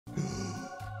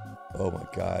Oh my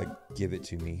god, give it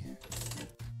to me.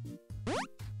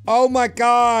 Oh my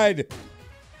god!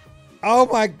 Oh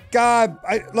my god!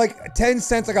 Like 10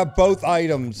 cents, I got both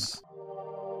items.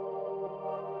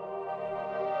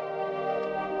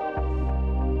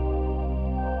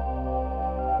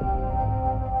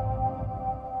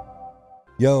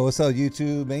 Yo, what's up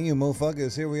YouTube, man? You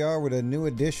motherfuckers, here we are with a new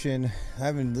edition. I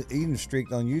haven't even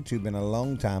streaked on YouTube in a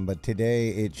long time, but today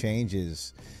it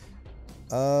changes.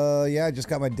 Yeah, I just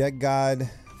got my Deck God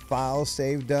file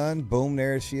save done. Boom,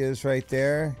 there she is right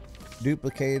there.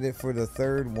 Duplicated it for the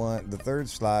third one, the third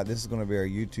slot. This is going to be our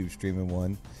YouTube streaming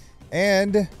one.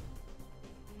 And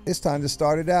it's time to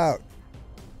start it out.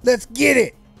 Let's get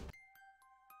it!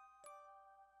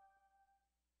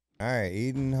 Alright,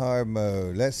 Eden hard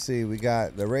mode. Let's see, we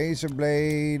got the Razor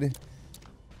Blade.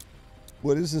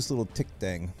 What is this little tick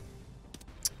thing?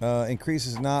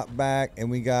 Increases knockback,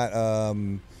 and we got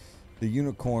the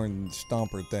unicorn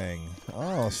stomper thing.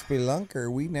 Oh,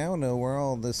 Spelunker, we now know where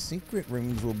all the secret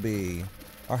rooms will be.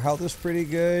 Our health is pretty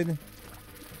good.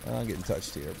 I'm getting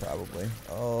touched here, probably.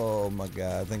 Oh my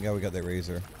god, thank god we got that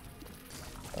razor.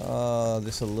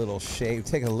 Just a little shave.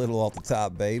 Take a little off the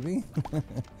top, baby.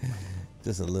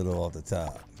 Just a little off the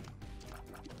top.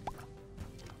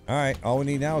 Alright, all we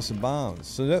need now is some bombs.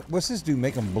 So what's this do?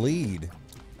 Make them bleed.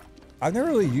 I've never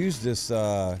really used this,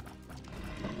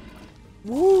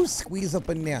 woo, squeeze up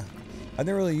in there. I've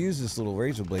never really used this little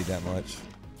razor blade that much.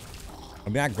 I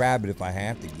mean, I grab it if I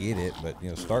have to get it, but, you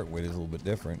know, start with is a little bit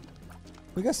different.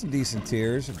 We got some decent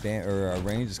tiers. Our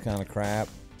range is kind of crap.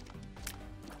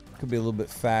 Could be a little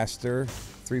bit faster.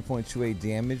 3.28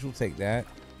 damage, we'll take that.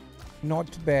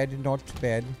 Not too bad, not too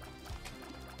bad.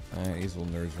 Alright, these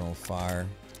little nerds are on fire.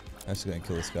 I'm just gonna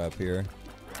kill this guy up here.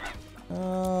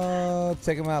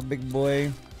 Take him out, big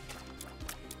boy.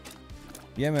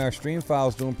 Yeah, man, our stream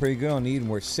file's doing pretty good on Eden.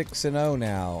 We're 6-0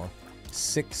 now.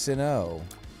 6-0.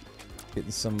 Getting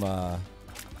some, I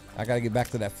gotta get back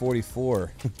to that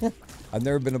 44. I've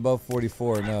never been above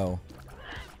 44, no.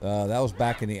 That was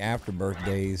back in the Afterbirth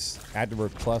days.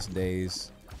 Afterbirth Plus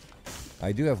days.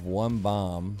 I do have one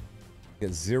bomb.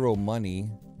 Get 0 money.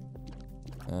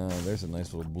 There's a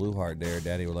nice little blue heart there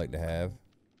Daddy would like to have.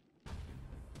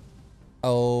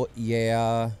 Oh,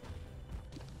 yeah.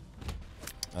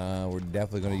 We're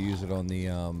definitely going to use it on the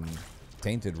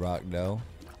Tainted Rock, though.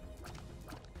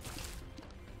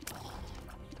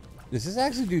 Does this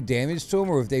actually do damage to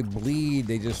them, or if they bleed,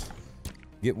 they just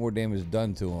get more damage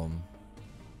done to them?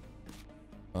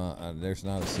 There's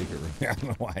not a secret room. I don't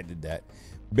know why I did that.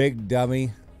 Big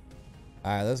dummy.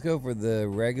 Alright, let's go for the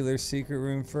regular secret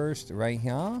room first. Right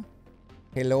here.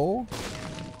 Hello?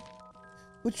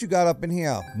 What you got up in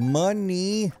here?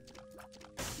 Money.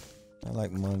 I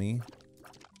like money.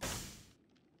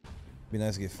 Be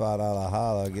nice to get $5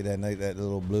 holla. Get that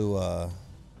little blue,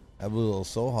 that blue little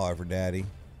soul heart for Daddy.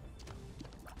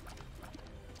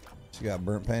 She got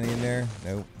burnt penny in there?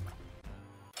 Nope.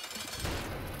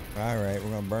 Alright,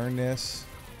 we're gonna burn this.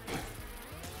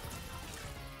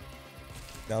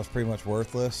 That was pretty much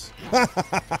worthless.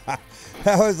 That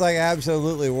was like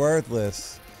absolutely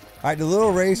worthless. Alright, the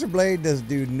little razor blade does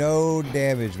do no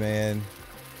damage, man.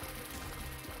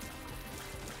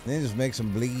 And then just makes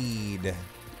them bleed.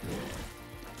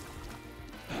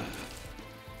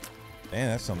 Man,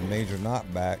 that's some major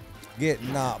knockback. Get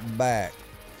knocked back.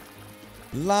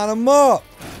 Line them up.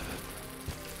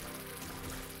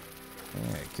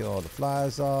 Alright, kill all the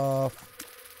flies off.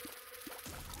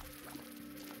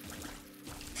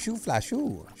 Shoo fly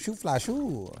shoo. Shoo fly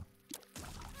shoo.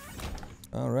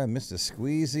 Alright, Mr.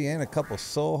 Squeezy and a couple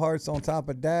soul hearts on top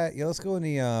of that. Yeah, let's go in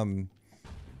the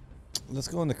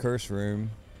curse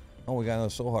room. Oh, we got another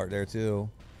soul heart there too.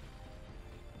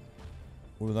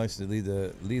 We would like to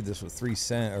leave this with 3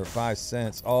 cents or 5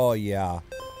 cents. Oh yeah.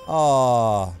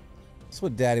 Oh, that's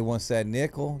what Daddy wants, that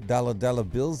nickel. Dollar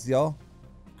bills, y'all.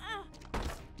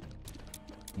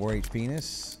 More H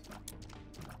penis.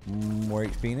 More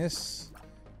H penis.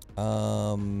 We're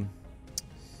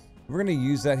gonna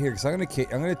use that here because I'm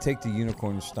gonna take the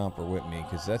unicorn stomper with me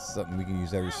because that's something we can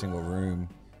use every single room.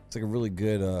 It's like a really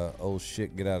good old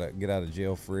shit get out of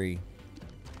jail free.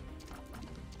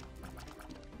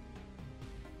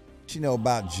 What you know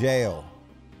about jail?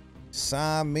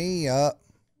 Sign me up.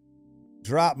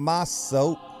 Drop my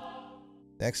soap.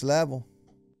 Next level.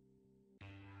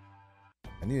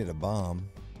 I needed a bomb.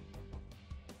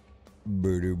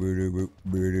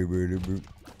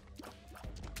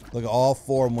 Look at all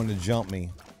 4 of them want to jump me.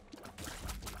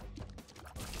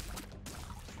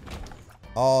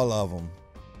 All of them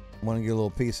want to get a little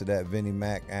piece of that Vinnie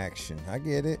Mac action. I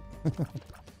get it.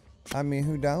 I mean,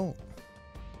 who don't?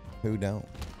 Who don't?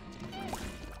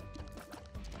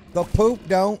 The poop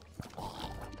don't.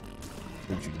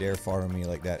 Don't you dare fart on me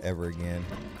like that ever again.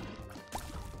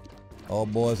 Oh,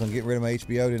 boys, I'm getting rid of my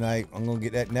HBO tonight. I'm going to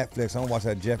get that Netflix. I'm going to watch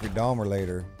that Jeffrey Dahmer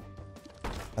later.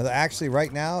 Actually,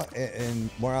 right now,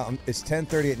 it's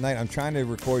 10:30 at night. I'm trying to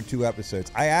record 2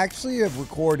 episodes. I actually have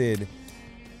recorded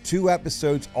 2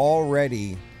 episodes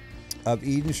already of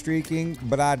Eden Streaking,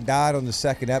 but I died on the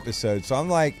 2nd episode. So I'm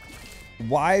like,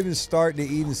 why even start the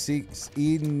Eden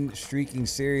Streaking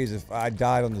series if I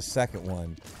died on the 2nd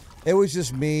one? It was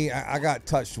just me. I got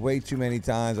touched way too many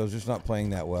times. I was just not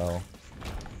playing that well.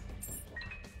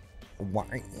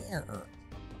 Why?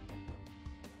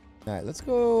 All right, let's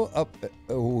go up.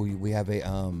 Oh, we have a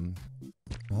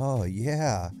oh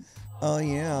yeah,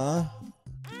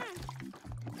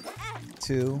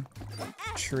 2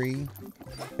 tree,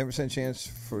 10% chance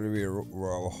for it to be a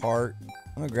heart.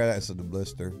 I'm gonna grab that as the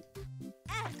blister.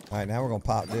 All right, now we're gonna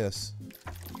pop this.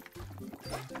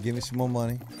 Give me some more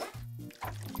money.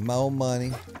 More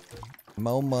money.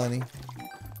 More money.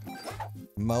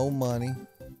 More money.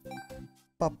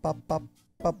 Pop, pop, pop.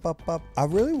 Up, up, up. I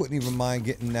really wouldn't even mind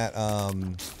getting that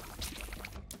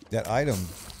that item,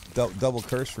 double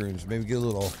curse runes. Maybe get a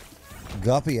little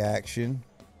guppy action.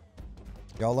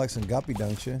 Y'all like some guppy,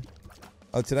 don't you?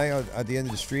 Oh, today at the end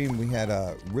of the stream we had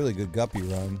a really good guppy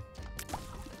run.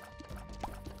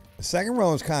 The 2nd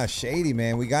run was kind of shady,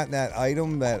 man. We got that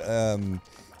item that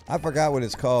I forgot what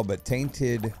it's called, but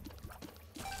Tainted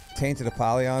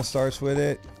Apollyon starts with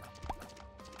it.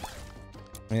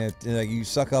 And like you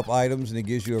suck up items and it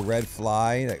gives you a red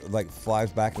fly that like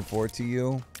flies back and forth to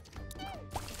you.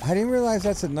 I didn't realize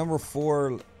that's a number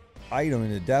 4 item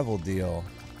in the devil deal.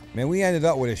 Man, we ended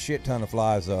up with a shit ton of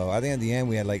flies though. I think at the end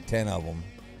we had like 10 of them.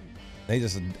 They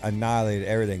just annihilated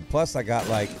everything. Plus I got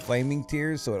like flaming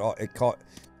tears, so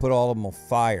put all of them on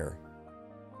fire.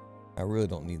 I really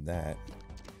don't need that.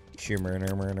 Shimmer.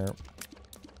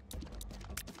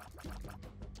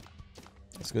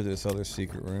 Let's go to this other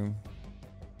secret room.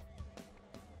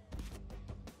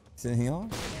 In here?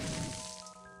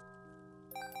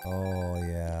 Oh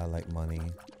yeah, I like money.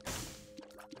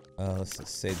 Let's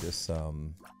just save this.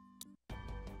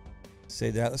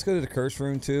 Save that. Let's go to the curse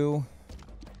room too.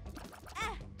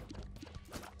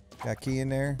 Got a key in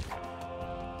there.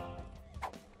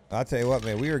 I'll tell you what,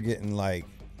 man. We were getting like,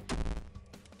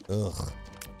 ugh.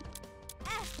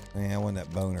 Man, I want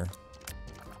that boner.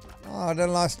 Oh, I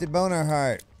done lost the boner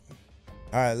heart.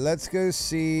 All right, let's go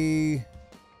see.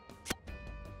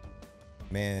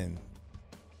 Man,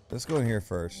 let's go in here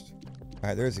first. All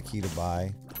right, there's a key to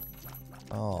buy.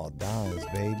 Oh, diamonds,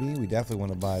 baby. We definitely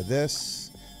want to buy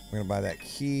this. We're going to buy that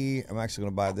key. I'm actually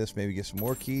going to buy this, maybe get some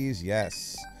more keys.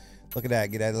 Yes. Look at that.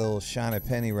 Get that little shiny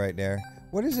penny right there.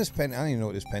 What is this penny? I don't even know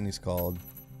what this penny's called.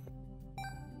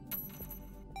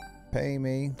 Pay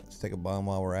me. Let's take a bomb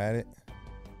while we're at it.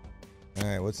 All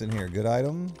right, what's in here? Good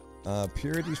item.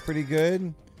 Purity's pretty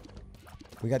good.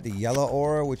 We got the yellow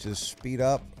aura, which is speed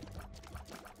up.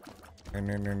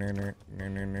 Alright,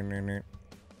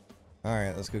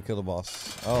 let's go kill the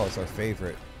boss. Oh, it's our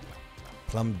favorite.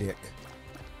 Plum Dick.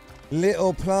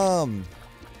 Little Plum.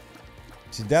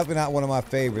 She's definitely not one of my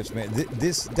favorites, man.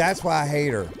 That's why I hate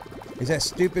her. It's that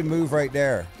stupid move right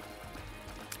there.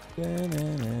 I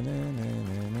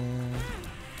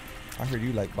heard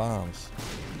you like bombs.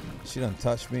 She done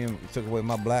touched me and took away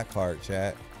my black heart,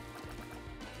 chat.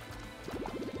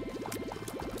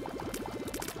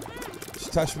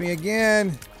 Touch me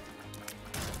again.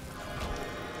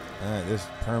 Alright, this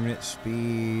permanent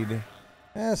speed.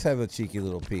 Let's have a cheeky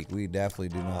little peek. We definitely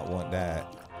do not want that.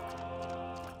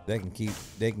 They can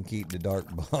keep the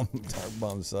dark bomb. Dark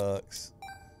bomb sucks.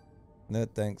 No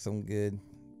thanks, I'm good.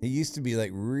 He used to be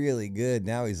like really good.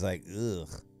 Now he's like, ugh.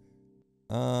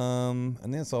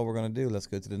 And that's all we're gonna do. Let's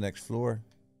go to the next floor.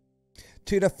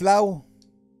 To the floor.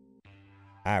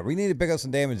 Alright, we need to pick up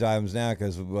some damage items now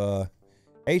because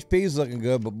HP's looking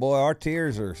good, but boy, our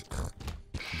tears are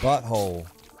butthole.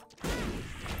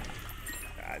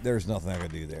 There's nothing I can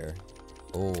do there.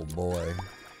 Oh boy.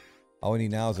 All we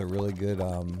need now is a really good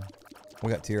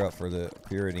we got tear up for the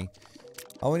purity.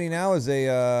 All we need now is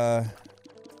a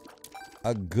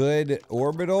good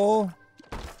orbital.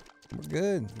 We're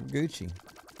good. We're Gucci.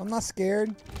 I'm not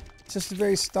scared. It's just the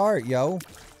very start, yo.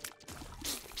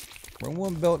 We're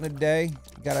one built in a day.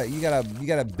 You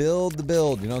gotta build the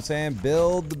build. You know what I'm saying?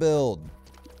 Build the build.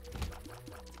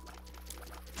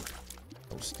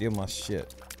 Don't steal my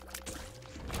shit.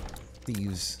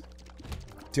 Thieves.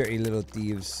 Dirty little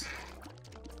thieves.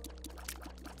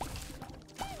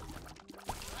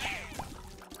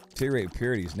 Tear rate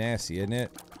purity is nasty, isn't it?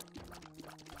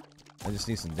 I just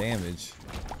need some damage.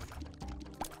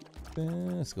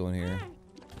 Let's go in here.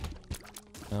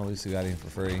 Oh, at least we got him for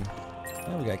free.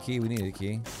 Oh, we got key. We needed a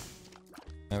key.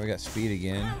 Now we got speed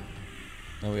again.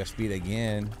 Now we got speed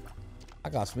again. I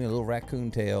got me a little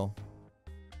raccoon tail.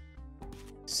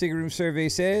 Secret room survey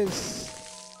says.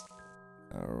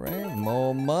 Alright,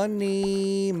 more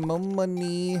money. More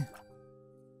money.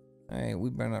 Alright, we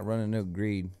better not run into no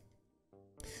greed.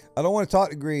 I don't want to talk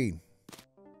to greed.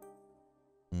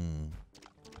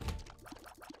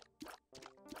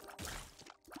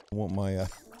 I want my I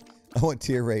want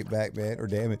tier rate back, man, or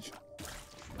damage.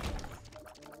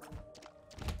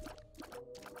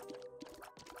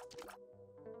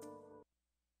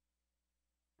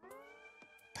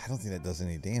 I don't think that does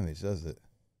any damage, does it?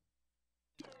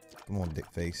 Come on, dick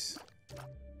face.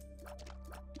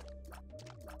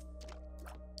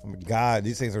 Oh my god,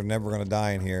 these things are never gonna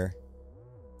die in here.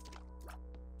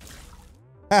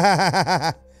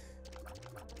 The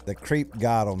creep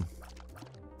got him.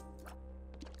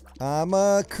 I'm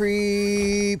a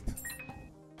creep.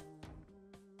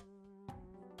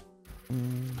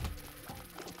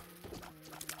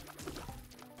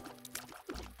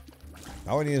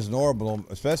 All we need is an orbital,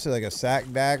 especially like a sack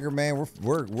dagger, man.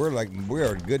 We're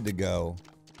are good to go.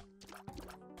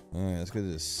 All right, let's go to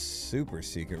this super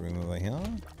secret room over here.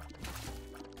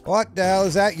 What the hell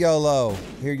is that, YOLO?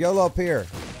 Here, YOLO up here.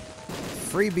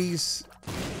 Freebies.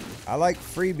 I like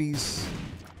freebies.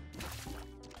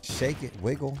 Shake it,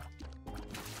 wiggle.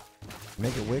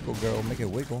 Make it wiggle, girl. Make it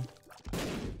wiggle.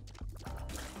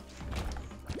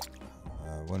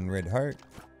 One red heart.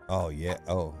 Oh, yeah.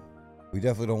 Oh. We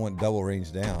definitely don't want double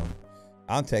range down.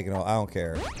 I'm taking all. I don't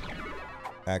care.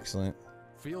 Excellent.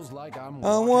 Feels like I'm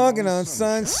walking on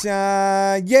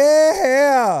sunshine.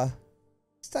 Yeah.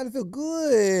 It's starting to feel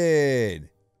good.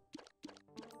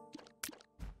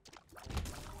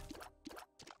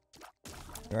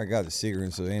 I got the secret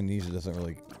room, so amnesia doesn't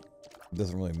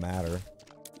really matter.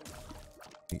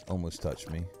 He almost touched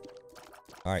me.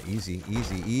 All right, easy,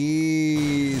 easy,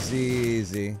 easy,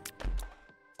 easy.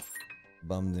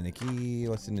 Bummed in a key.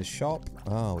 What's in the shop?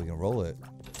 Oh, we can roll it.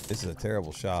 This is a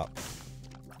terrible shop.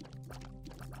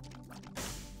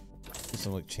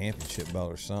 Some like championship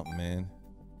belt or something, man.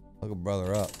 Look a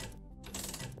brother up.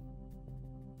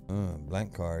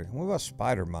 Blank card. What about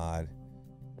spider mod?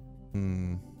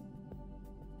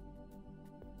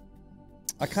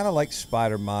 I kind of like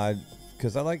spider mod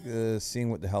because I like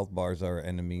seeing what the health bars are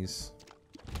enemies.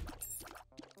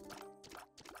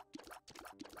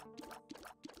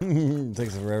 It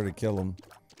takes forever to kill them.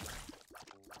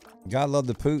 God love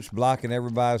the poops blocking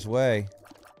everybody's way.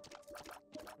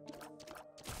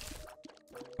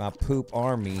 My poop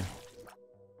army.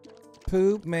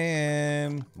 Poop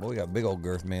man. Boy, we got big old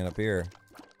girth man up here.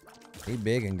 He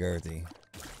big and girthy.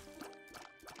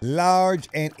 Large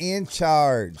and in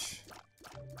charge.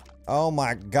 Oh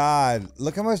my god.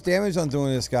 Look how much damage I'm doing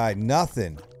to this guy.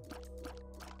 Nothing.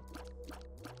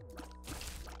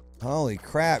 Holy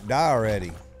crap. Die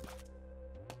already.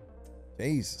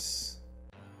 Jesus.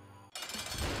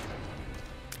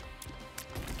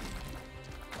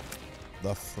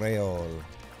 The frail.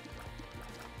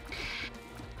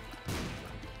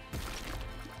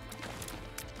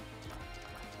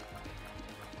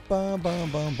 Bum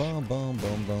bum bum bum bum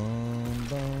bum bum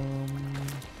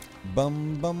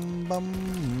bum bum bum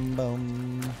bum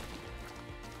bum.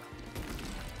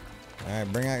 All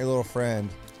right, bring out your little friend.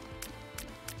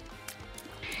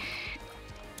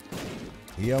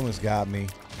 He almost got me.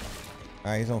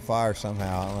 All right, he's on fire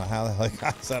somehow. I don't know how the hell he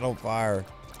got set on fire.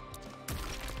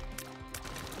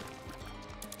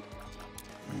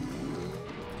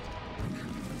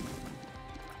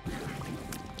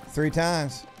 Three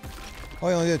times. Oh,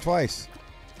 he only did it twice.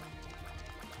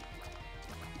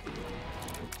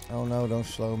 Oh no, don't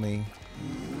slow me.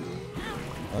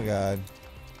 Oh god.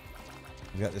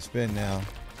 We got to spin now.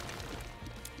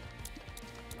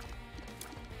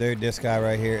 Dude, this guy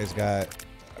right here has got...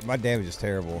 My damage is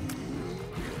terrible.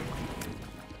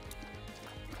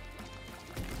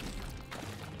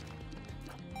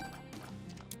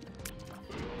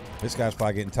 This guy's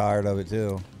probably getting tired of it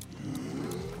too.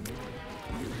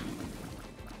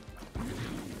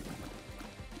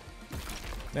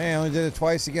 Damn, I only did it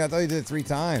twice again. I thought he did it 3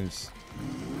 times.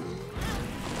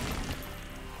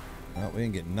 Well, we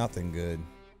didn't get nothing good.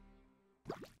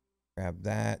 Grab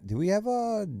that. Do we have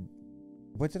a...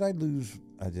 What did I lose?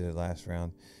 I did it last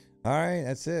round. Alright,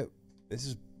 that's it. This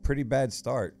is a pretty bad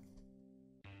start.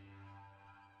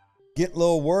 Getting a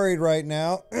little worried right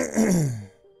now.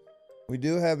 We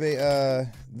do have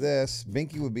a, this.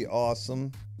 Binky would be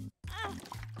awesome.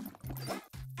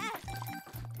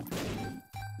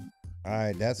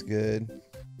 Alright, that's good.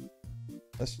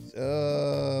 Let's,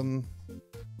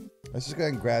 Let's just go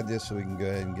ahead and grab this so we can go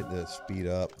ahead and get the speed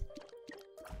up.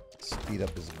 Speed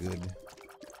up is good.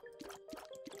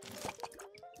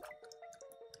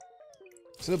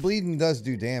 So the bleeding does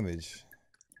do damage.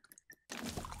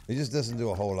 It just doesn't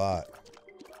do a whole lot.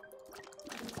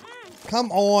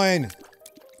 Come on!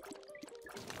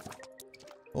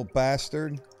 Little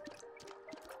bastard.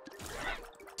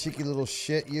 Cheeky little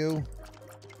shit, you.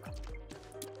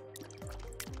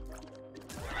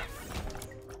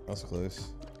 That's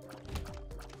close.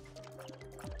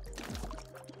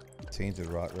 Tainted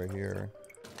rot right here.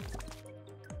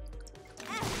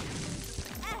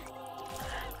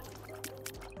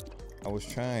 I was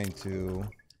trying to.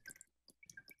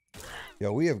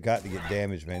 Yo, we have got to get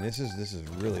damage, man. This is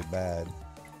really bad.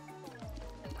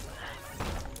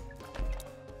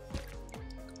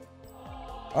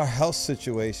 Our health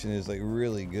situation is like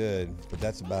really good, but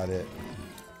that's about it.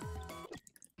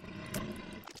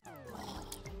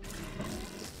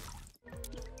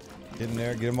 Get in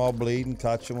there, get them all bleeding,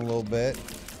 touch them a little bit.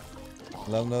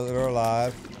 Let them know that they're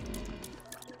alive.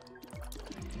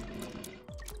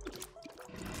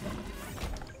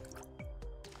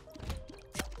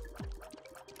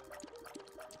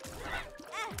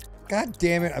 God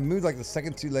damn it, I moved like the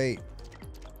second too late.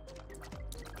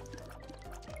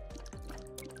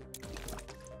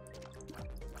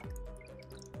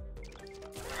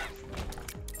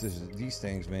 These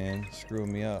things, man,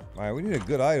 screwing me up. All right, we need a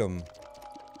good item.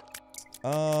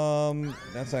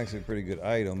 That's actually a pretty good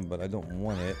item, but I don't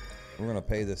want it. We're gonna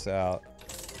pay this out.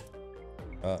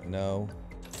 No.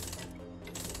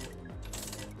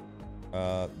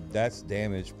 That's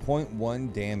damage.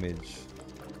 0.1 damage.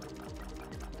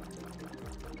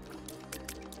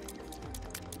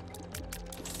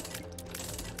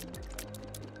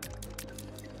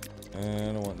 I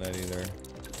don't want that either.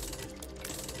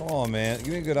 Come on, man.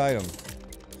 Give me a good item.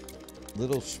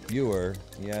 Little spewer.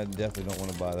 Yeah, I definitely don't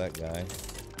want to buy that guy.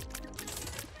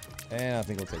 And I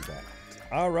think we'll take that.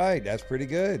 All right, that's pretty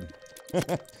good.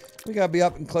 We got to be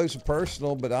up and close and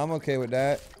personal, but I'm okay with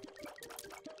that.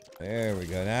 There we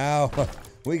go. Now,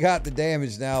 we got the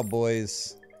damage now,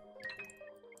 boys.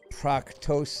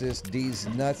 Proctosis, these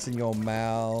nuts in your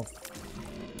mouth.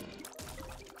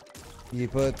 You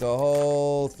put the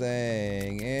whole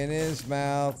thing in his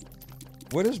mouth.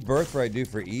 What does Birthright do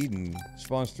for Eden?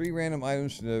 Spawns 3 random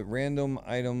items. The random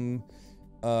item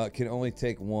can only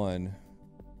take 1.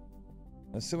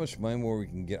 That's so much money more we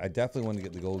can get. I definitely want to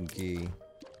get the golden key.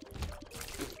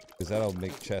 Because that'll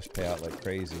make chest pay out like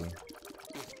crazy.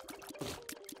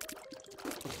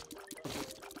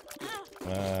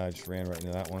 I just ran right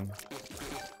into that one.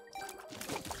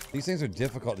 These things are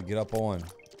difficult to get up on.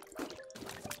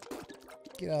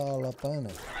 Get all up on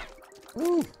it.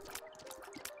 Woo!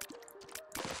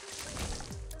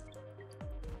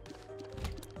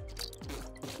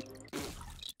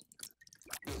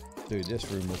 Dude, this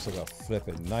room looks like a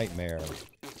flippin' nightmare.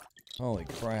 Holy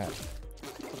crap.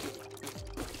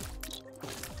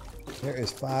 There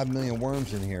is 5 million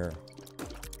worms in here.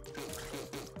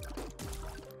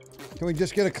 Can we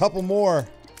just get a couple more?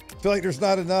 I feel like there's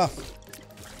not enough.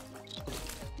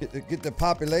 Get the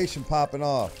population popping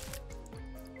off.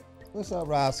 What's up,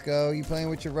 Roscoe? You playing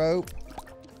with your rope?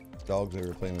 Dogs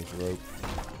over playing with your rope.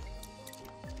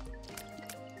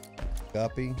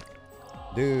 Guppy.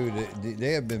 Dude,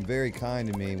 they have been very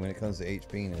kind to me when it comes to H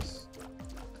penis.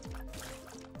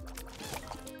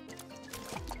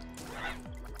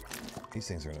 These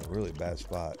things are in a really bad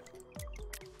spot.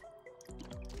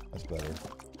 That's better.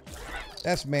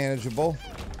 That's manageable.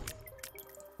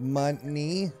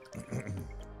 Money.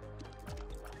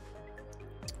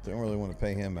 Don't really want to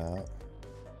pay him out.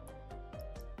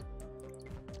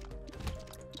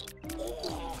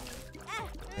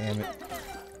 Damn it.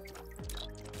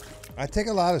 I take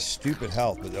a lot of stupid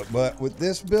health, but with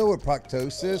this build with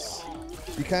Proctosis,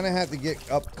 you kind of have to get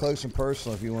up close and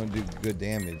personal if you want to do good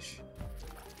damage.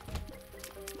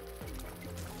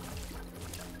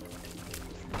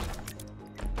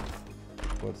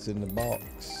 What's in the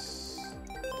box?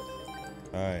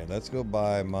 Alright, let's go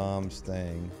buy Mom's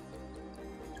thing.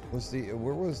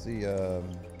 Where was the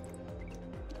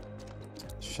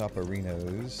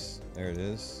Shoperinos? There it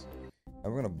is.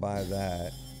 We're gonna buy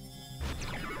that.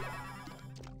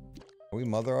 Are we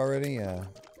mother already? Yeah.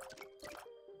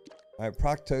 Alright,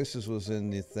 Proctosis was in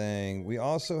the thing. We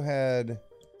also had...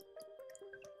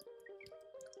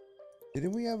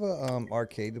 Didn't we have a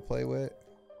arcade to play with?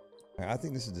 Right, I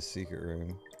think this is the secret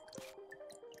room.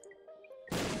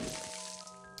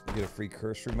 Get a free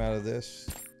curse room out of this.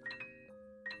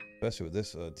 Especially with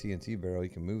this TNT barrel, you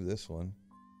can move this one.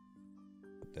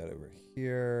 Put that over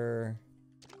here.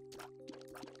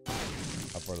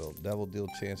 I Up our little devil deal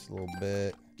chance a little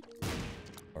bit.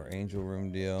 Our angel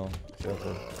room deal.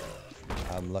 Joker.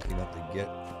 I'm lucky enough to get.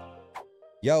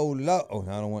 YOLO! Oh,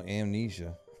 I don't want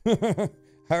amnesia. I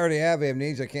already have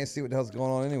amnesia. I can't see what the hell's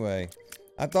going on anyway.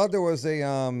 I thought there was a,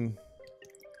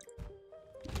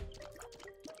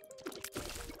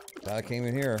 I came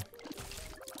in here.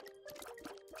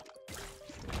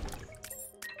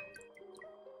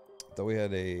 Thought we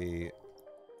had a.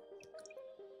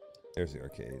 There's the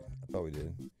arcade. I thought we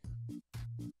did.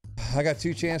 I got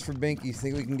 2 chance for Binky.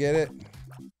 Think we can get it?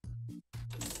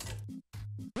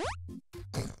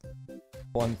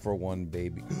 1 for 1,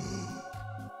 baby.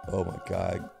 Oh my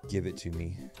god. Give it to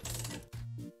me.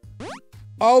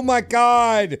 Oh my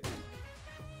god!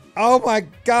 Oh my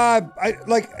god!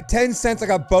 Like 10 cents, I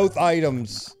got both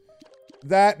items.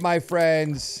 That, my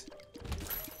friends,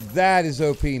 that is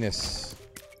OP-ness.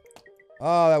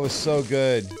 Oh, that was so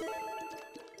good.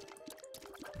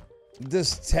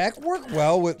 Does tech work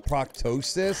well with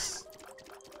Proctosis?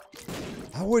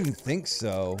 I wouldn't think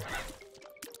so.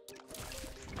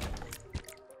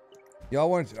 Y'all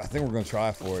want? I think we're gonna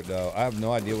try for it though. I have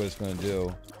no idea what it's gonna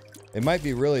do. It might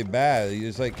be really bad.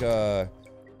 It's like the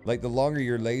longer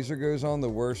your laser goes on, the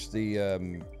worse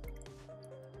the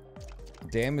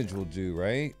damage will do,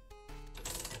 right?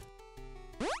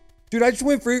 Dude, I just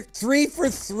went for 3 for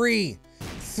 3.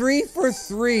 3 for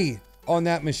 3 on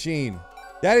that machine.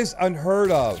 That is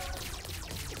unheard of.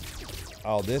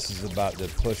 Oh, this is about to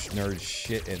push nerd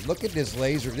shit in. Look at this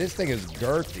laser. This thing is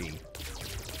girthy.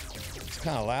 It's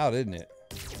kind of loud, isn't it?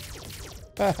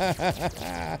 This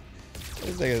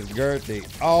thing is girthy.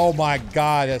 Oh my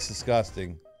god, that's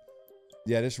disgusting.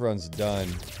 Yeah, this run's done.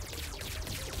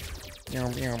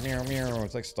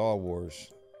 It's like Star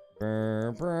Wars.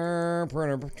 Let's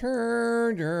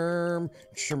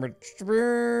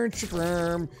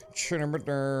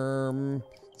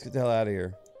get the hell out of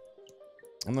here.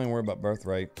 I'm not even worried about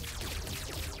birthright.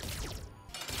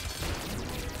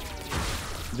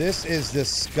 This is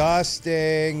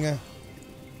disgusting.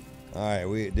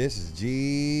 Alright, this is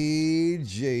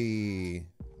GG.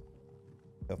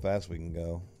 How fast we can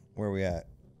go. Where are we at?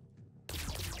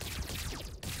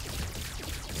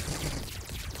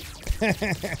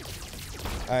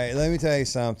 Alright, let me tell you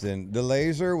something. The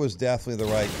laser was definitely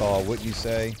the right call, wouldn't you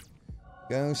say?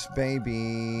 Ghost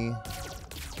baby.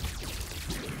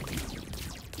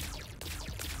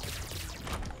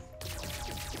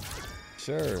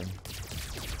 Sure.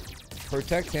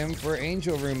 Protect him for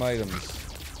angel room items.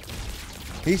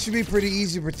 He should be pretty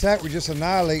easy to protect. We're just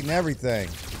annihilating everything.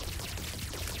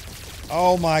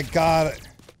 Oh my god.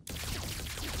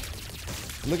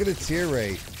 Look at the tier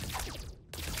rate.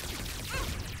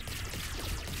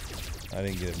 I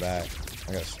didn't get it back.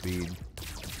 I got speed.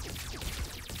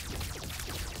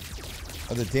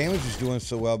 Oh, the damage was doing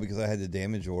so well because I had the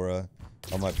damage aura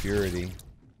on my purity.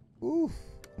 Ooh.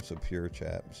 I'm so pure,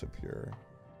 chat. I'm so pure.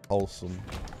 Wholesome.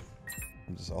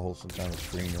 I'm just a wholesome kind of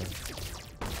streamer.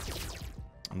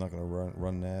 I'm not gonna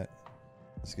run that.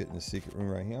 Let's get in the secret room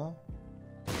right here.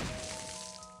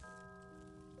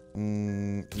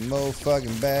 Mo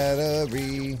fucking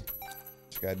battery.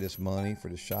 Just got this money for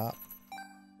the shop.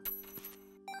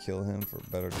 Kill him for a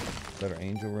better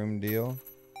angel room deal.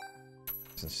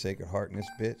 Some sacred heart in this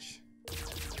bitch.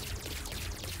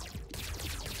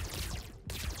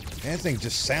 Man, this thing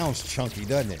just sounds chunky,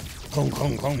 doesn't it? Clone,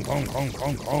 clone, clone, clone, clone,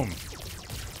 clone, clone.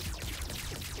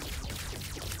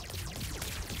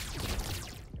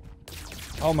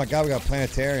 Oh my god, we got a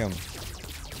planetarium.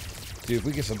 Dude, if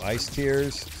we get some ice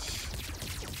tears,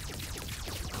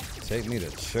 take me to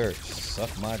church.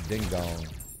 Suck my ding dong.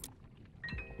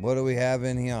 What do we have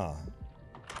in here?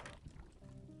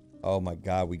 Oh my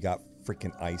god, we got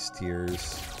freaking ice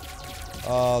tears.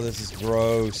 Oh, this is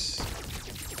gross.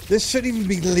 This shouldn't even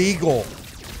be legal.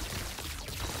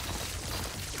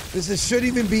 This shouldn't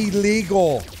even be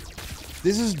legal.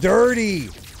 This is dirty.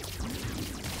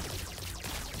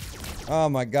 Oh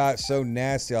my god, so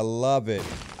nasty. I love it.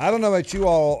 I don't know about you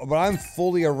all, but I'm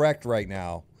fully erect right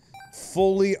now.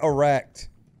 Fully erect.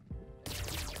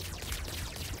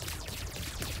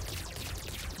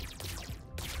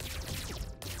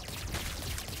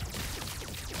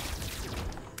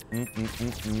 Oh,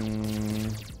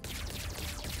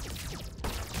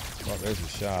 there's a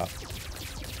shop.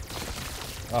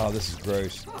 Oh, this is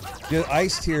gross. Dude,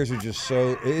 ice tears are just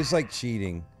so... It's like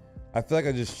cheating. I feel like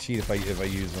I just cheat if I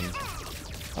use them.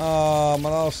 Oh, my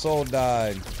little soul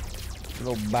died.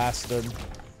 Little bastard.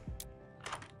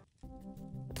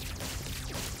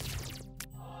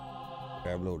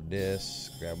 Grab a little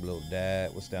this. Grab a little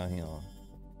that. What's down here?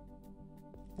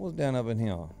 What's down up in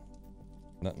here?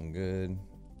 Nothing good.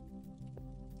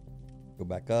 go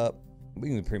back up. We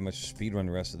can pretty much speed run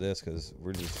the rest of this because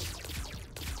we're just.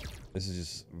 This is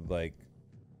just like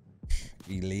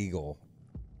illegal.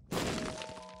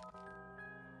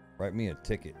 Write me a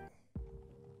ticket.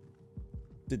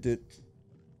 I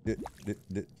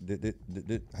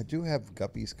do have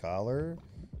Guppy's collar,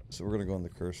 so we're gonna go in the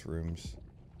curse rooms.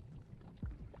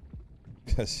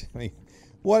 Because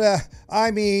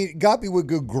I mean, Guppy would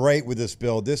go great with this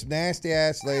build. This nasty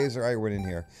ass laser. I went in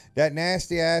here. That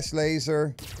nasty ass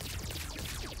laser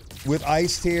with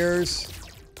ice tears.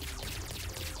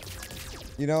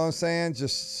 You know what I'm saying?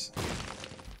 Just.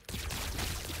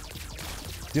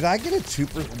 Did I get a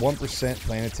 1%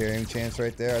 planetarium chance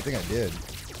right there? I think I did.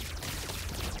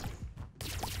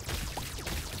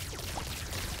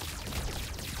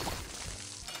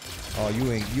 Oh,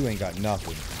 you ain't got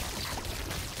nothing.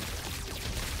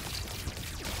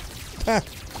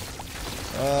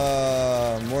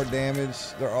 More damage.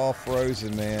 They're all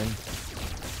frozen, man.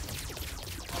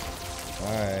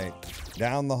 Alright.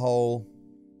 Down the hole.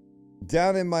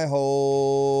 Down in my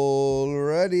hole.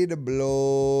 Ready to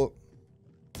blow.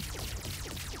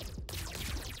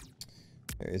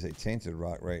 There is a tainted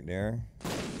rock right there.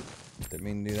 Didn't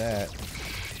mean to do that.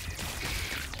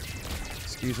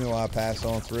 Excuse me while I pass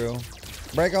on through.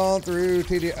 Break on through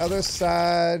to the other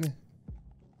side.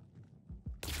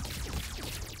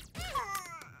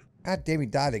 God damn, he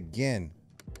died again.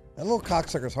 That little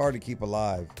cocksucker's hard to keep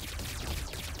alive.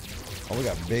 Oh, we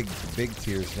got big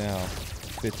tears now.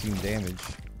 15 damage.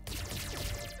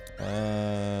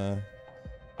 I'm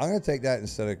gonna take that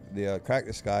instead of the Crack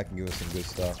the Sky can give us some good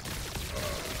stuff.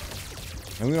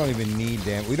 And we don't even need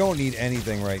damage. We don't need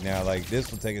anything right now. Like,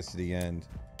 this will take us to the end.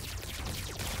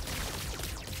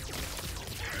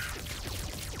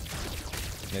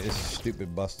 Yeah, this is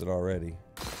stupid busted already.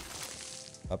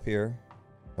 Up here.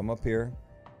 Come up here.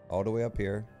 All the way up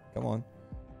here. Come on.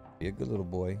 Be a good little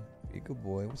boy. Be a good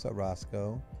boy. What's up,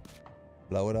 Roscoe?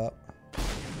 Blow it up.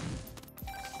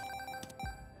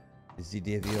 Is the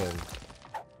devil.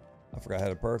 I forgot I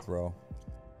had a per throw.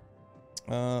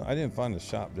 I didn't find the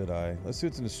shop, did I? Let's see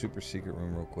what's in the super secret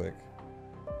room real quick.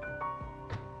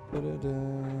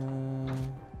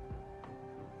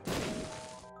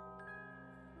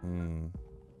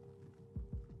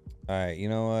 Alright, you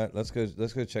know what? Let's go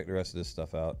check the rest of this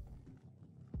stuff out.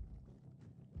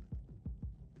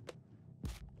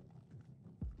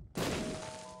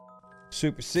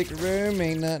 Super secret room,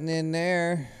 ain't nothing in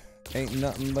there. Ain't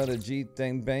nothing but a G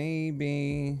thing,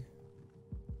 baby.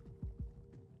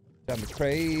 Got me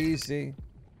crazy.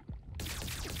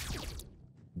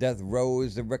 Death Row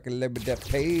is the record label that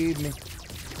paid me.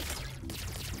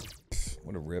 Pfft,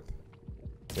 what a rip.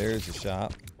 There's the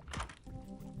shop.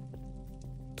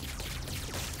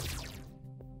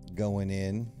 Going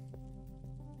in.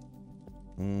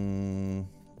 Don't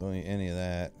need any of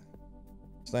that.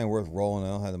 It's not even worth rolling. I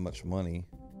don't have that much money.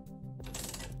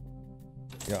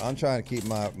 Yeah, I'm trying to keep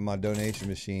my donation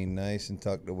machine nice and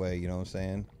tucked away, you know what I'm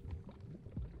saying?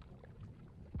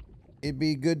 It'd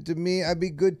be good to me, I'd be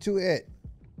good to it.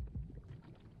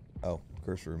 Oh,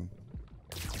 curse room.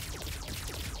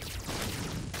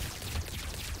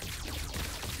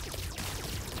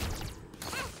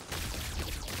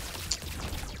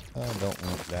 I don't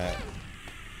want that.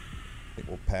 I think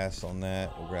we'll pass on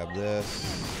that. We'll grab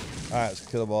this. Alright, let's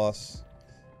kill the boss.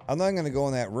 I'm not going to go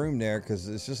in that room there because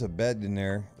it's just a bed in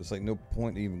there. There's like no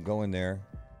point to even go in there.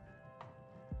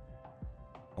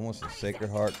 Almost a Sacred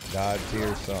Heart, God tier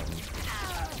or something.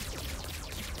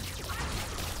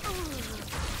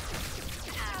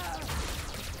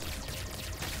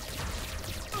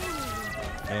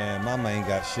 And Mama ain't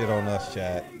got shit on us,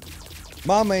 chat.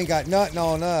 Mama ain't got nothing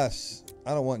on us.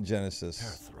 I don't want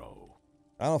Genesis.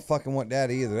 I don't fucking want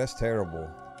that either. That's terrible.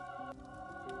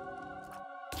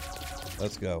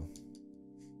 Let's go.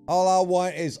 All I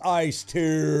want is ice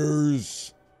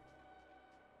tears.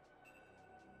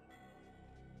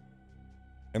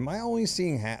 Am I only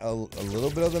seeing a little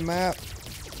bit of the map?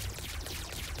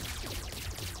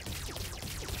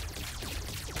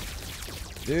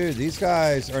 Dude, these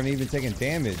guys aren't even taking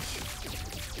damage.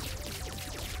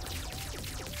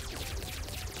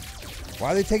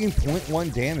 Why are they taking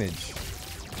 0.1 damage?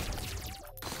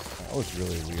 That was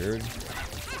really weird.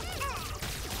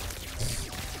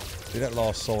 Dude, that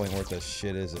lost soul ain't worth that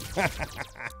shit, is it?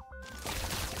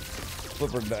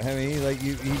 Flipper, I mean, like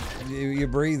you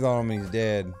breathe on him and he's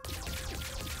dead.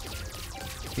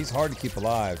 He's hard to keep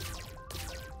alive.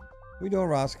 What you doing,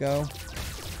 Roscoe?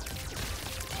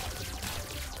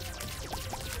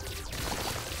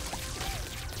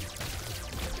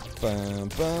 Bum,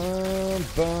 bum,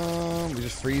 bum. We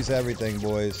just freeze everything,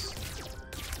 boys.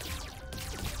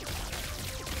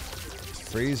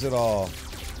 Freeze it all.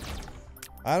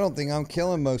 I don't think I'm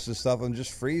killing most of the stuff. I'm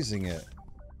just freezing it.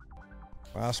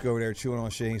 Well, I'll just go over there chewing on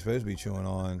shit he ain't supposed to be chewing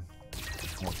on.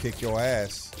 I'm gonna kick your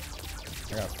ass.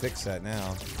 I gotta fix that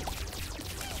now.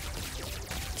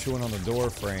 Chewing on the door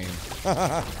frame.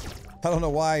 I don't know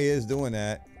why he is doing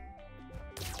that.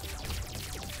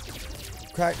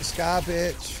 Crack the sky,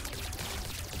 bitch.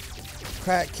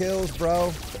 Crack kills,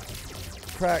 bro.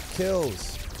 Crack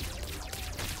kills.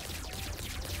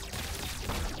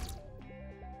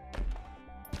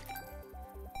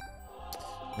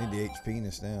 Need the HP in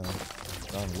this now.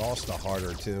 Done lost a heart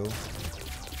or two.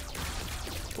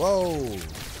 Whoa.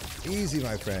 Easy,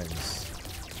 my friends.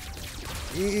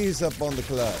 Ease up on the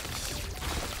clutch.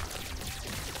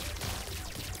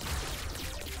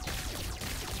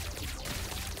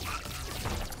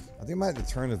 I think I might have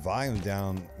to turn the volume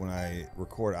down when I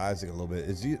record Isaac a little bit.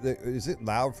 Is it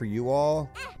loud for you all?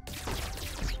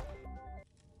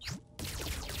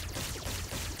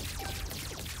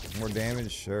 More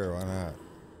damage? Sure, why not?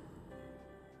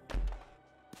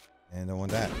 And I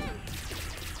want that.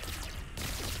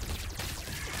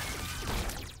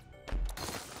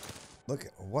 Look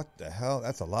at what the hell?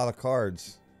 That's a lot of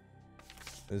cards.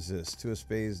 What is this? Two of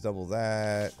spades, double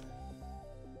that.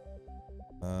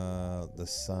 The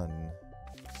sun.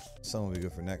 Sun will be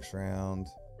good for next round.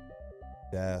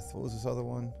 Death. What was this other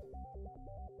one?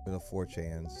 With a 4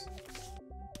 chance.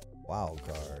 Wild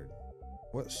card.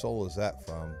 What soul is that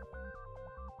from?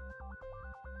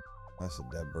 That's a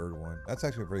dead bird one. That's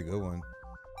actually a pretty good one.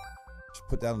 Just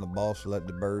put that on the ball so let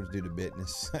the birds do the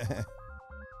business.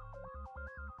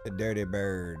 A dirty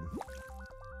bird.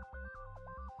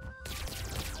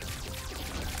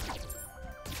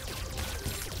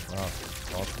 Oh,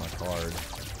 lost my card.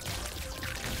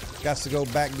 Got to go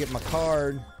back and get my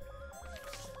card.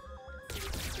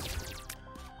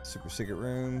 Super secret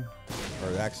room.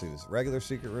 Or actually, it was regular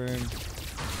secret room.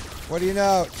 What do you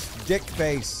know? It's dick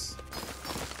face.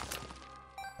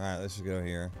 Alright, let's just go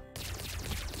here.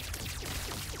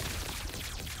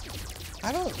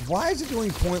 I don't... Why is it doing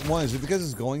 0.1? Is it because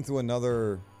it's going through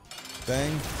another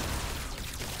thing?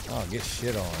 Oh, get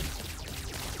shit on.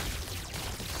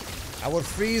 I will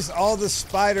freeze all the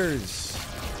spiders.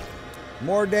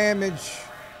 More damage.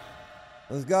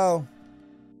 Let's go.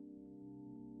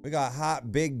 We got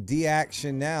hot big D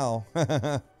action now.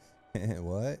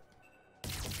 What?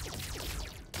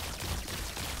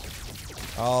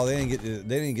 Oh, they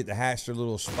didn't get to hatch their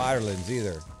little spiderlings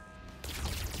either.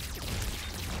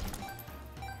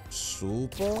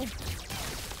 Super.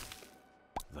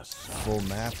 Full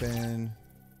mapping.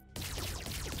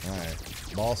 All right,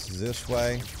 boss is this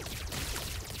way.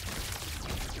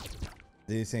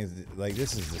 These things, like,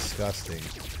 this is disgusting.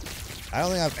 I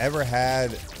don't think I've ever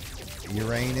had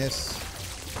Uranus.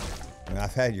 I mean,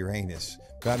 I've had Uranus,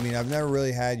 but I mean, I've never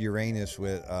really had Uranus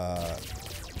with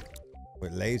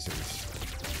lasers.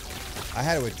 I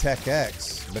had it with Tech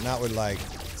X, but not with like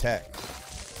Tech.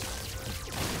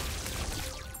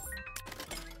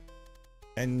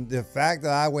 And the fact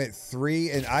that I went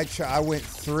 3 and I went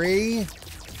 3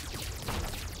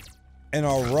 in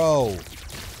a row.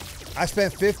 I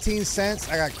spent 15 cents.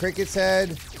 I got Cricket's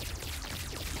Head,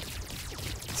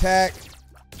 Tech,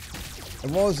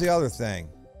 and what was the other thing?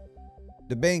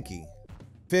 The Binky.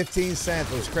 15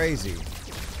 cents was crazy.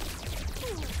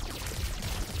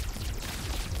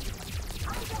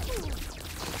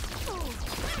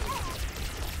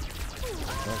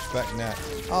 Not expecting that.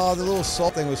 Oh, the little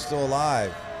soul thing was still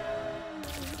alive.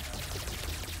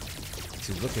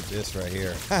 See, look at this right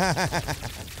here. That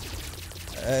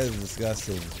is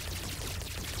disgusting.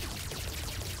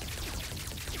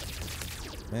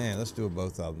 Man, let's do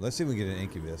both of them. Let's see if we can get an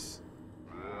Incubus.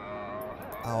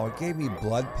 Oh, it gave me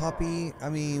Blood Puppy? I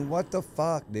mean, what the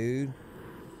fuck, dude?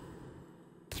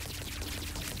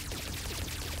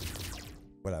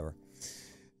 Whatever.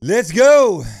 Let's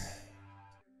go!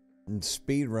 And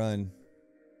speed run.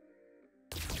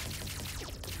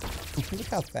 Look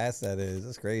how fast that is.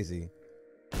 That's crazy.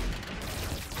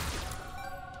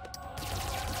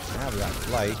 Now we got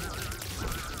flight.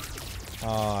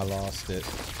 Oh, I lost it.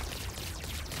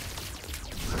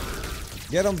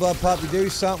 Get him, Blood Puppy. Do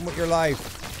something with your life.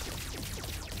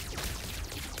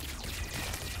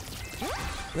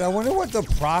 I wonder what the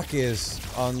proc is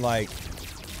on, like,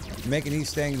 making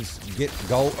these things get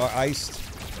gold or iced.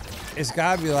 It's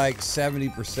gotta be like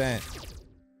 70%.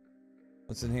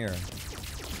 What's in here?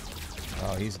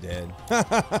 Oh, he's dead.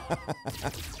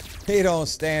 He don't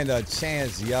stand a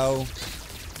chance, yo.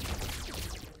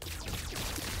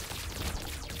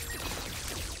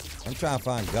 I'm trying to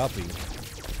find Guppy.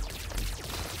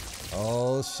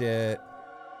 Oh shit.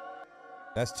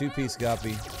 That's 2-piece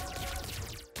Guppy.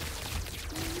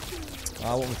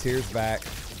 I want my tears back.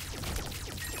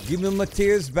 Give me my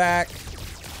tears back.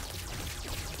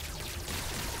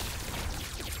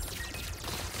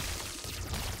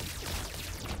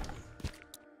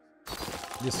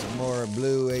 Just some more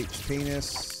blue H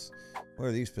penis. What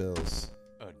are these pills?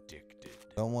 Addicted.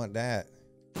 Don't want that.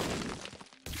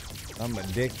 I'm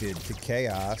addicted to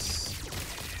chaos.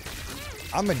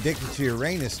 I'm addicted to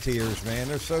Uranus tears, man.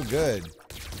 They're so good.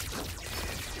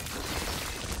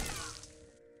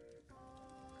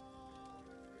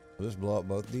 Will this blow up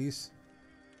both these?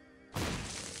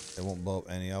 It won't blow up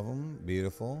any of them.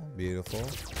 Beautiful, beautiful.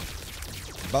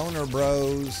 Boner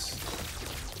bros.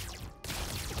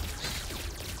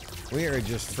 We are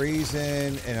just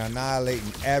freezing and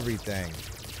annihilating everything.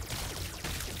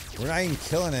 We're not even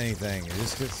killing anything. It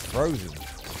just gets frozen.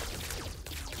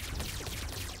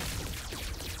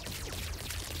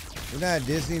 Isn't that a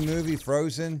Disney movie,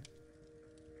 Frozen?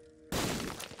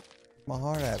 My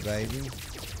heart at, baby.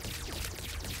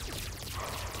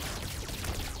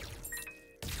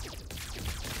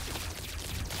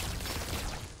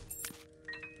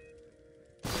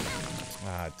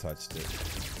 Ah, I touched it.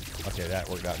 Okay, that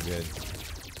worked out good.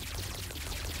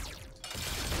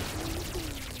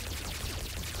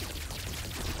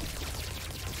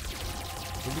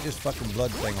 Look at this fucking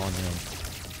blood thing on him.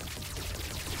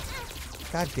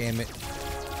 God damn it.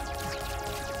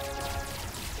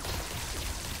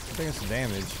 I'm taking some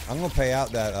damage. I'm gonna pay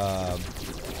out that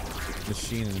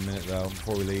machine in a minute though,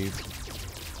 before we leave.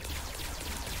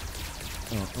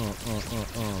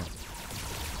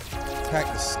 Crack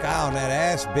the sky on that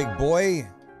ass, big boy.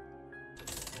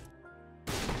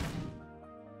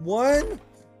 One?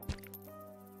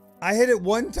 I hit it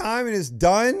one time and it's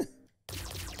done?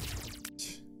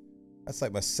 That's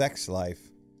like my sex life.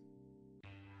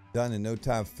 Done in no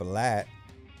time flat.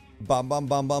 Bum bum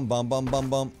bum bum bum bum bum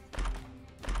bum.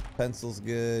 Pencil's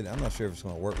good. I'm not sure if it's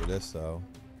gonna work with this though.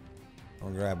 I'm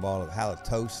gonna grab all of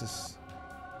halitosis.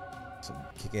 Some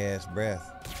kick-ass breath.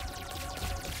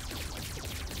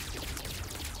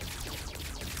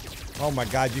 Oh my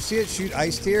god, you see it shoot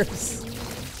ice tears?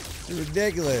 It's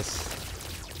ridiculous.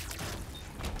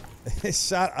 It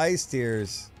shot ice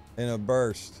tears in a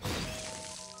burst.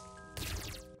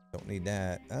 Don't need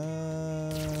that.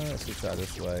 Let's go try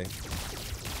this way.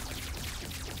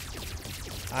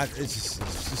 It's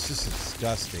just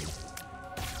disgusting.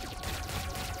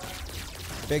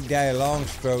 Big Daddy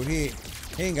Longthroat, he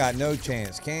ain't got no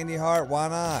chance. Candy Heart, why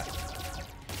not?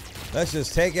 Let's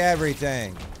just take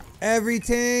everything.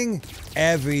 Everything.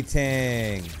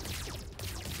 Everything.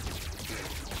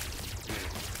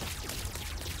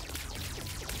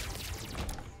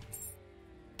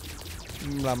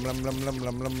 Blum, blum, blum, blum,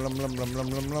 blum, blum, blum, blum, blum,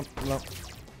 blum, blum, blum.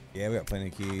 Yeah, we got plenty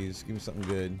of keys. Give me something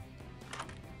good.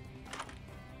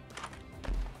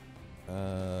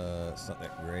 It's not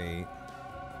that great.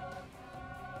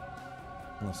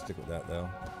 I'm gonna stick with that though.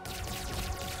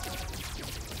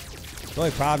 The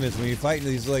only problem is when you're fighting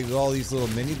these like all these little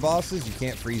mini bosses, you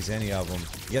can't freeze any of them.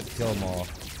 You have to kill them all.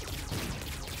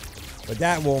 But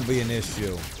that won't be an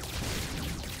issue.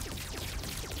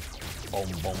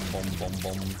 Boom, boom, boom, boom,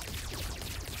 boom.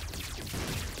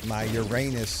 My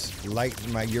Uranus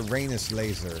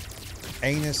laser.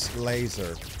 Anus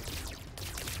laser.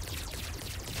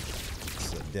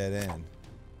 It's a dead end.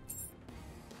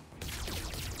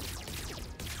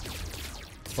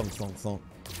 Thunk, thunk, thunk.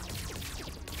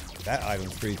 That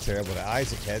item's pretty terrible. The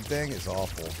Isaac head thing is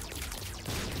awful.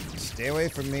 Stay away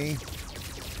from me.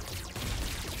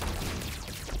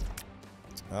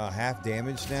 Half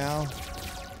damage now.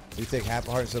 We take half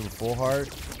a heart instead of a full heart.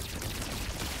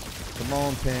 Come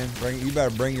on, Pin. You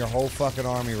better bring your whole fucking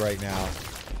army right now.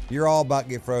 You're all about to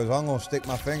get frozen. I'm gonna stick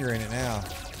my finger in it now.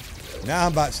 Now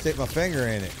I'm about to stick my finger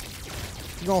in it.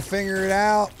 You gonna finger it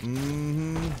out?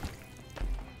 Mm-hmm.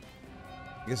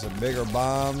 Get some bigger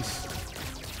bombs.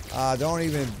 Don't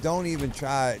even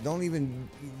try it. Don't even,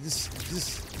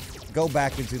 just go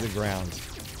back into the ground.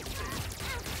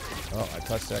 Oh, I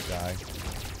touched that guy.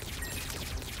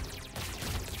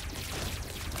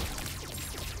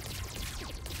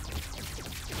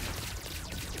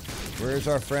 Where's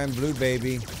our friend Blue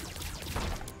Baby?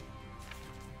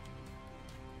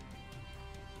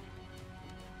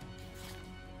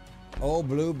 Oh,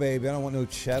 Blue Baby, I don't want no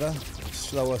cheddar.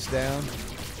 Slow us down.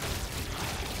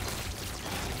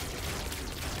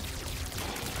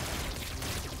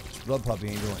 Blood Puppy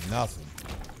ain't doing nothing.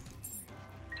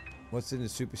 What's in the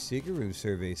super secret room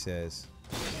survey says?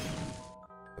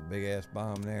 A big ass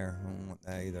bomb there. I don't want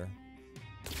that either.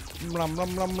 Blum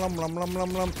blum blum blum blum blum blum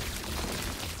blum.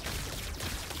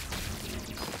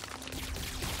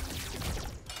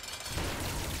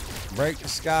 Break the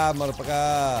sky,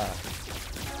 motherfucker.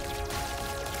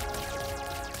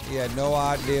 He had no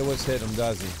idea what's hit him,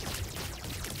 does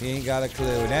he? He ain't got a clue.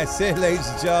 And that's it, ladies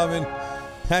and gentlemen.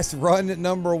 That's run at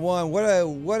number 1.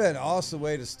 What an awesome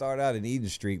way to start out an Eden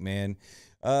streak, man.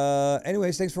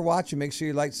 Anyways, thanks for watching. Make sure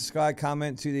you like, subscribe,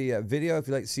 comment to the video if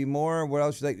you'd like to see more. What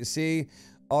else you'd like to see?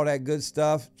 All that good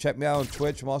stuff. Check me out on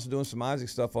Twitch. I'm also doing some Isaac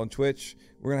stuff on Twitch.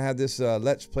 We're going to have this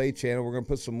Let's Play channel. We're going to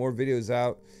put some more videos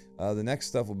out. The next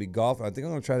stuff will be golf. I think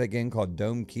I'm going to try that game called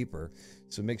Dome Keeper.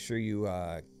 So make sure you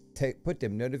put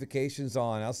them notifications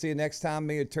on. I'll see you next time.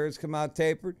 May your turds come out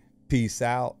tapered. Peace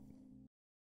out.